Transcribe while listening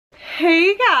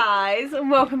Hey guys, and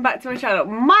welcome back to my channel.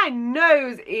 My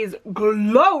nose is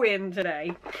glowing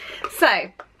today.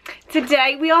 So,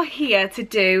 today we are here to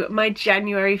do my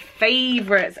January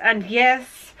favourites. And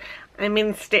yes, I'm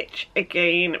in Stitch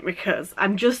again because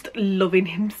I'm just loving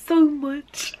him so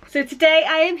much. So today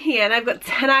I am here and I've got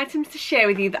 10 items to share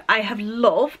with you that I have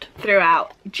loved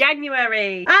throughout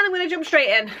January. And I'm going to jump straight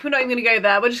in. We're not even going to go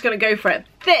there, we're just going to go for it.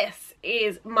 This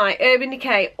is my Urban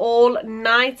Decay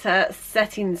All-Nighter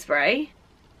Setting Spray.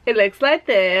 It looks like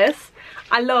this.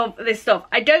 I love this stuff.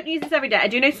 I don't use this every day. I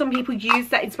do know some people use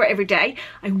setting spray every day.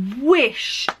 I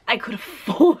wish I could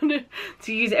afford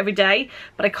to use it every day,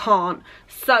 but I can't.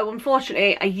 So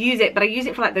unfortunately I use it, but I use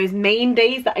it for like those main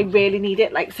days that I really need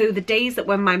it. Like, so the days that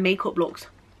when my makeup looks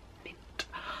mint,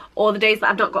 or the days that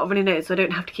I've not got a runny nose, so I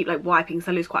don't have to keep like wiping,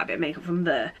 so I lose quite a bit of makeup from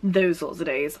those sorts of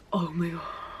days. Oh my god,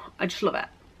 I just love it.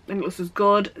 And it looks as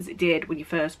good as it did when you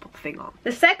first put the thing on.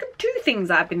 The second two things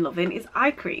I've been loving is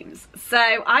eye creams. So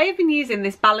I have been using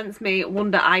this Balance Me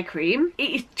Wonder eye cream.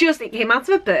 It came out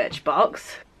of a Birchbox.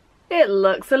 It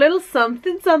looks a little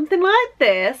something like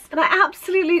this, and I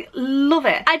absolutely love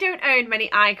it. I don't own many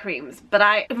eye creams, but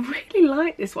I really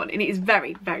like this one, and it is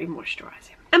very, very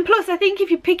moisturising. And plus, I think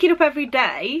if you pick it up every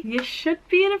day, you should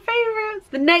be in a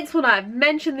favourite. The next one, I've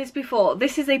mentioned this before.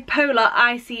 This is a Polar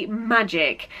Icy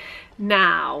Magic.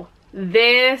 Now,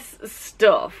 this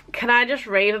stuff, can I just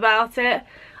rave about it?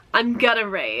 I'm gonna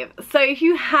rave. So if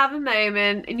you have a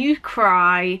moment and you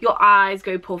cry, your eyes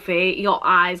go puffy, your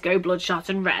eyes go bloodshot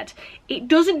and red. It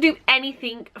doesn't do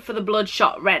anything for the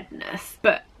bloodshot redness,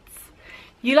 but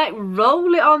you like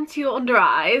roll it onto your under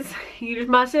eyes, you just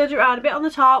massage it around a bit on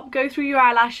the top, go through your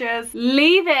eyelashes,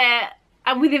 leave it,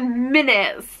 and within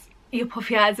minutes, your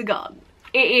puffy eyes are gone.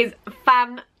 It is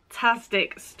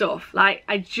fantastic stuff. Like,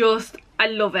 I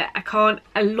love it.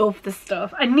 I love the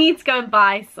stuff. I need to go and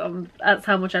buy some. That's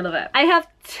how much I love it. I have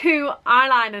two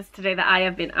eyeliners today that I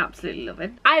have been absolutely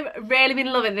loving. I've really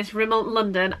been loving this Rimmel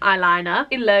London eyeliner.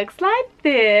 It looks like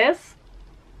this.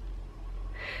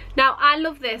 Now, I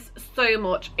love this so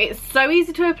much. It's so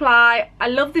easy to apply. I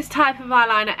love this type of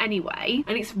eyeliner anyway,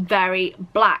 and it's very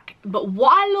black. But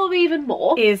what I love even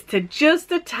more is to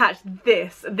just attach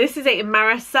this. This is a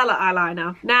Maricela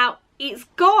eyeliner. Now, it's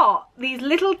got these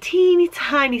little teeny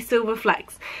tiny silver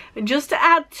flecks, and just to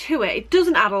add to it, it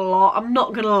doesn't add a lot, I'm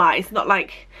not gonna lie, it's not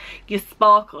like your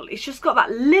sparkle, it's just got that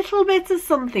little bit of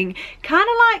something, kind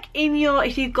of like in your,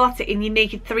 if you've got it in your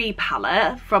Naked 3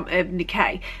 palette from Urban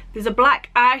Decay, there's a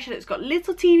black eyeshadow that's got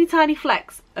little teeny tiny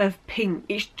flecks of pink.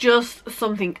 It's just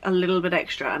something a little bit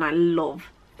extra, and I love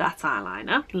that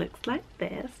eyeliner. It looks like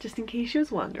this, just in case you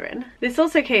was wondering. This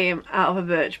also came out of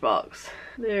a Birchbox.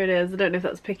 There it is. I don't know if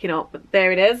that's picking up, but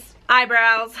there it is.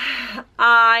 Eyebrows.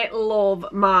 I love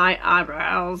my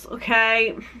eyebrows,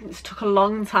 okay? It's took a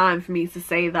long time for me to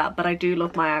say that, but I do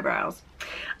love my eyebrows.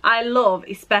 I love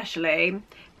especially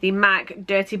the MAC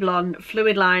Dirty Blonde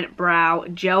Fluid Line Brow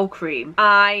Gel Cream.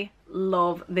 I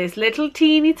love this little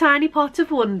teeny tiny pot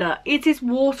of wonder. It is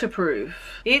waterproof.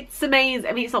 It's amazing.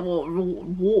 I mean, it's not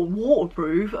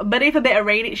waterproof, but if a bit of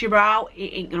rain hits your brow,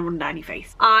 it ain't gonna run down your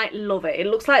face. I love it. It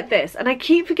looks like this, and I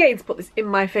keep forgetting to put this in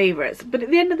my favourites, but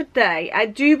at the end of the day, I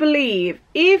do believe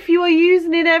if you are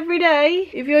using it every day,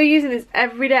 if you're using this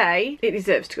every day, it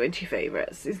deserves to go into your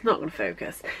favourites. It's not gonna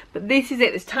focus, but this is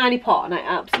it, this tiny pot, and I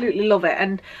absolutely love it,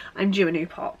 and I'm due a new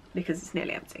pot because it's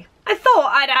nearly empty. I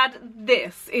thought I'd add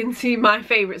this into my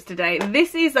favourites today.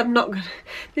 This is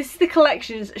the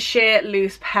Collections Sheer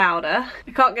Loose Powder.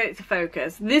 I can't get it to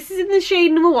focus. This is in the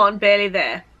shade number 1, Barely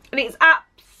There. And it's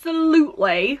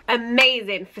absolutely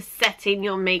amazing for setting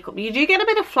your makeup. You do get a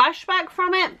bit of flashback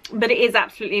from it, but it is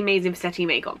absolutely amazing for setting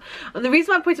your makeup. And the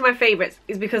reason why I put it in my favourites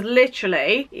is because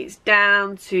literally it's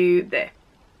down to there.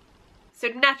 So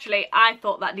naturally, I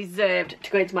thought that deserved to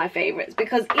go into my favourites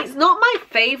because it's not my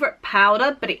favourite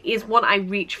powder, but it is one I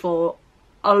reach for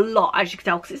a lot, as you can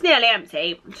tell, because it's nearly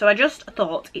empty. So I just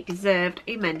thought it deserved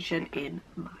a mention in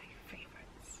my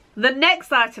favourites. The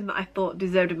next item that I thought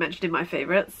deserved a mention in my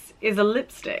favourites is a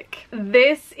lipstick.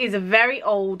 This is a very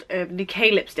old Urban Decay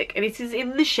lipstick, and it is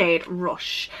in the shade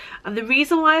Rush. And the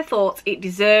reason why I thought it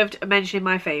deserved a mention in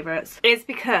my favourites is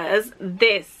because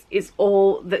this is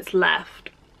all that's left.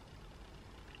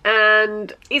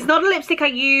 And it's not a lipstick I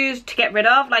use to get rid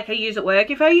of like I use at work.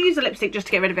 If I use a lipstick just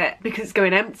to get rid of it because it's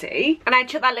going empty and I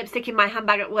chuck that lipstick in my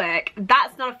handbag at work,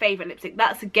 that's not a favourite lipstick,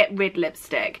 that's a get rid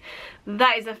lipstick.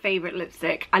 That is a favourite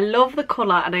lipstick. I love the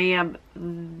colour, and I am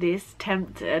this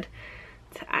tempted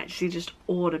to actually just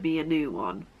order me a new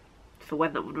one for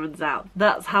when that one runs out.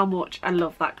 That's how much I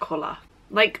love that colour.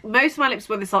 Like, most of my lips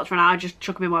when they start to run out, I just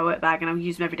chuck them in my work bag and I'll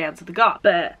use them every day until they're gone.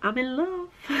 But I'm in love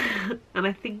and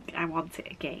I think I want it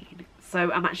again.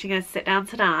 So I'm actually going to sit down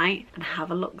tonight and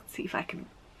have a look, see if I can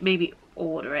maybe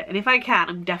order it. And if I can,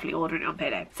 I'm definitely ordering it on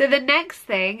payday. So the next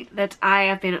thing that I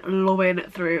have been loving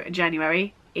through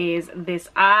January is this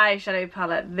eyeshadow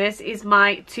palette. This is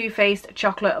my Too Faced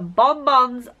Chocolate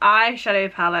Bonbons eyeshadow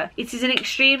palette. It is an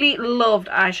extremely loved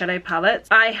eyeshadow palette.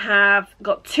 I have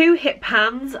got 2 hit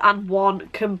pans and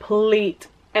 1 complete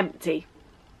empty.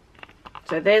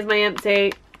 So there's my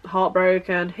empty,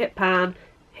 heartbroken, hit pan,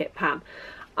 hit pan.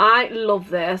 I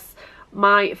love this.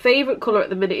 My favourite colour at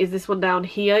the minute is this one down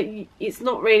here. It's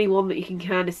not really one that you can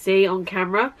kind of see on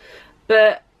camera,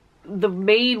 but the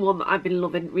main one that I've been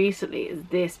loving recently is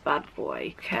this bad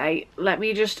boy. Okay, let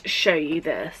me just show you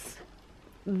this.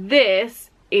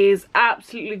 This is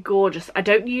absolutely gorgeous. I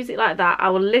don't use it like that. I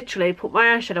will literally put my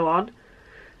eyeshadow on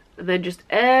and then just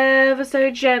ever so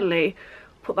gently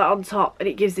put that on top, and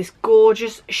it gives this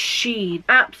gorgeous sheen.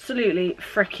 Absolutely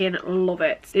freaking love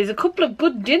it. There's a couple of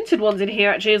good tinted ones in here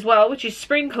actually as well, which is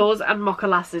Sprinkles and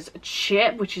Mochalasses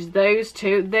Chip, which is those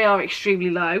 2. They are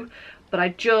extremely low, but I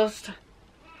don't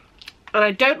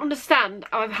understand.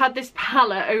 I've had this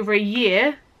palette over a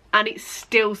year and it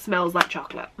still smells like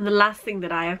chocolate. And the last thing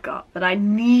that I have got that I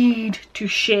need to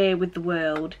share with the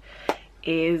world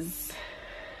is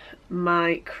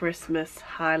my Christmas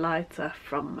highlighter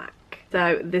from MAC.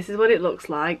 So this is what it looks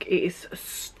like. It is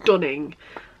stunning.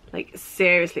 Like,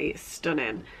 seriously, it's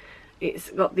stunning. It's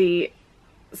got the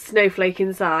snowflake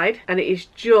inside and it is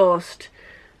just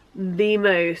the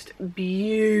most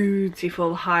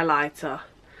beautiful highlighter.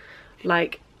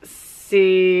 Like,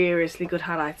 seriously good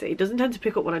highlighter. It doesn't tend to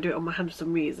pick up when I do it on my hand for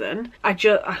some reason. I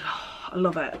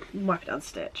love it. Wipe it down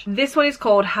stitch. This one is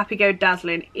called Happy Go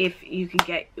Dazzling if you can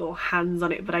get your hands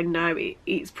on it, but I know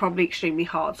it's probably extremely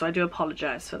hard, so I do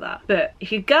apologise for that. But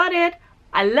if you got it,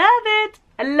 I love it.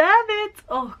 I love it.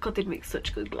 Oh God, they make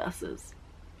such good glasses.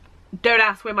 Don't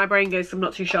ask where my brain goes because I'm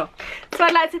not too sure. So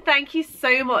I'd like to thank you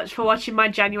so much for watching my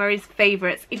January's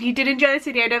favourites. If you did enjoy this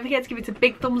video, don't forget to give it a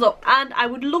big thumbs up, and I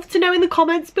would love to know in the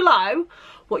comments below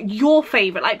what your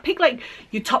favourite, like, pick like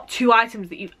your top 2 items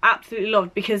that you've absolutely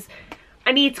loved, because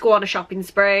I need to go on a shopping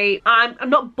spree. I'm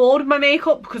not bored of my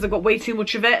makeup because I've got way too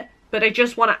much of it, but I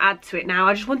just want to add to it now.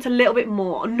 I just want a little bit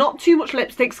more. Not too much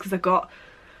lipsticks because I've got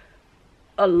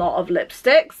a lot of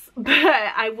lipsticks, but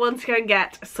I want to go and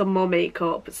get some more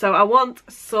makeup. So I want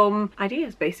some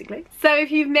ideas basically. So if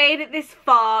you've made it this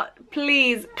far,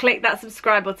 please click that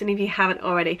subscribe button if you haven't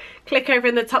already. Click over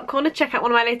in the top corner, check out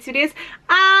one of my latest videos,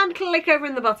 and click over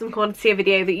in the bottom corner to see a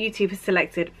video that YouTube has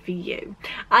selected for you.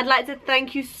 I'd like to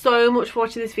thank you so much for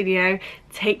watching this video.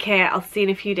 Take care, I'll see you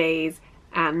in a few days,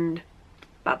 and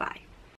bye bye.